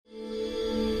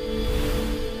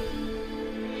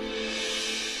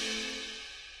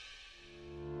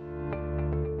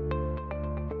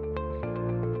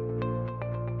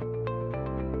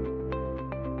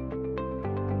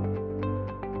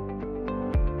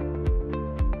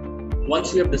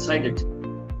Once you have decided,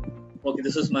 okay,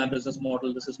 this is my business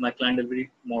model, this is my client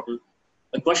delivery model,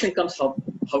 the question comes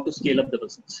how to scale up the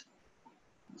business.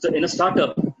 So in a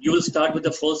startup, you will start with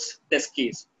the first test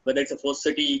case, whether it's the first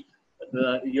city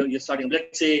you're starting.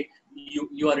 Let's say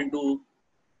you are into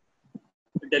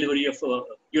delivery of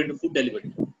you're into food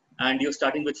delivery, and you're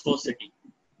starting with first city.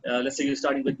 Let's say you're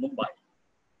starting with Mumbai.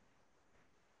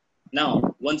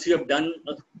 Now, once you have done,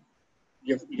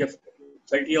 you've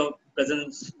felt your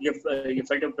presence, you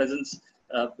felt your presence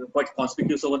quite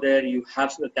conspicuous over there. You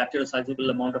have captured a sizable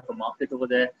amount of a market over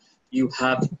there. You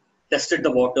have tested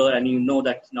the water, and you know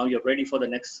that now you're ready for the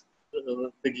next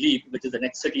big leap, which is the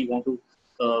next city you want to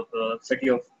set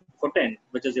your foot in,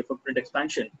 which is your footprint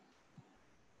expansion.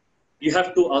 You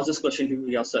have to ask this question to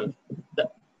yourself: the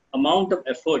amount of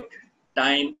effort,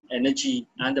 time, energy,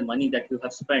 and the money that you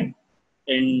have spent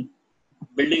in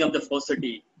building up the first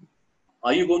city,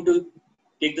 are you going to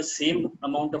take the same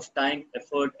amount of time,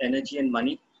 effort, energy, and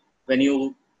money when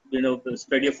you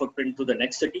spread your footprint to the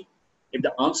next city? If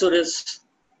the answer is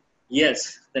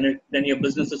yes, then your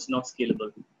business is not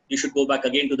scalable. You should go back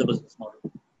again to the business model.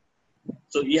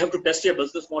 So you have to test your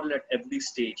business model at every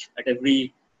stage, at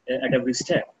every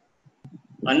step.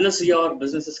 Unless your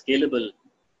business is scalable,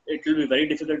 it will be very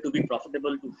difficult to be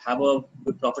profitable, to have a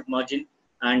good profit margin,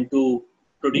 and to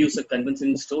produce a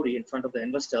convincing story in front of the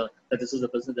investor that this is a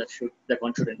business that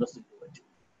one should invest into it.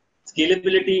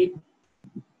 Scalability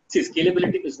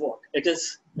is what? It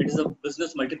is a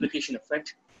business multiplication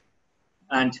effect,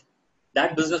 and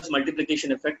that business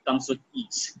multiplication effect comes with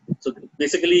ease. So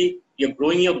basically, you're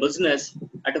growing your business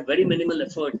at a very minimal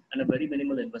effort and a very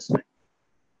minimal investment.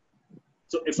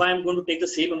 So if I'm going to take the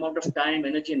same amount of time,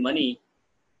 energy, and money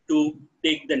to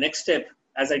take the next step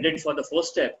as I did for the first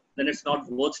step, then it's not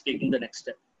worth taking the next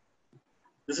step.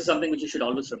 This is something which you should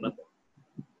always remember.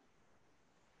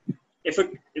 If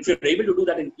you're able to do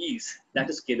that in ease, that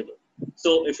is scalable.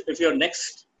 So if your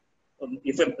next,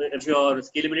 if your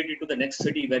scalability to the next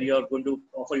city where you're going to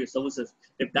offer your services,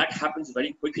 if that happens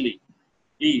very quickly,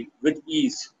 with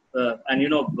ease,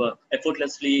 and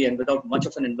effortlessly and without much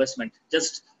of an investment,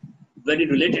 just very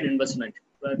related investment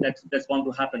that's bound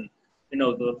to happen,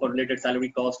 for related salary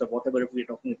cost or whatever we're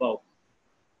talking about,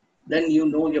 then your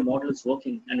model is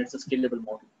working and it's a scalable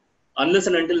model. Unless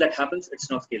and until that happens, it's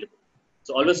not scalable.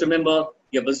 So always remember,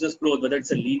 your business growth, whether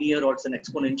it's a linear or it's an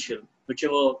exponential,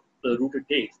 whichever route it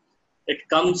takes, it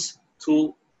comes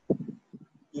through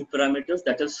two parameters,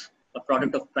 that is a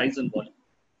product of price and volume.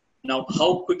 Now,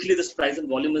 how quickly this price and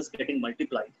volume is getting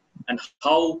multiplied, and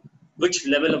which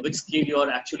level of which scale you are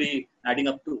actually adding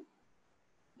up to,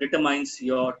 determines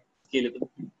your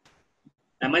scalability.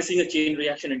 Am I seeing a chain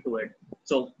reaction into it?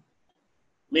 So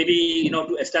maybe,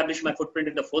 to establish my footprint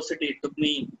in the first city, it took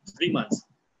me 3 months.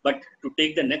 But to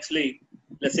take the next leg,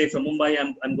 let's say from Mumbai,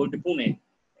 I'm going to Pune,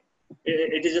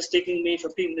 it is just taking me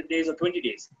 15 days or 20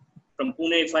 days. From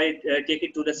Pune, if I take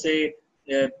it to, let's say,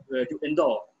 to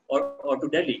Indore or to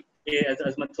Delhi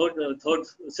as my third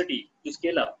city to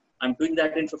scale up, I'm doing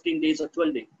that in 15 days or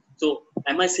 12 days. So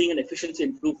am I seeing an efficiency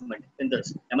improvement in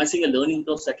this? Am I seeing a learning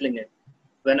curve settling in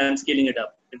when I'm scaling it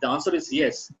up? If the answer is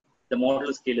yes, the model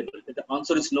is scalable. If the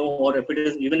answer is no, or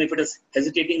even if it is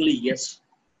hesitatingly yes,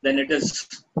 then your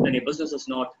business is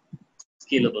not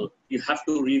scalable. You have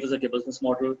to revisit your business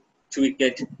model, tweak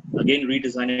it, again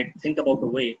redesign it, think about the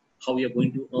way how you're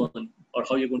going to earn or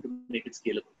how you're going to make it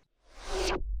scalable.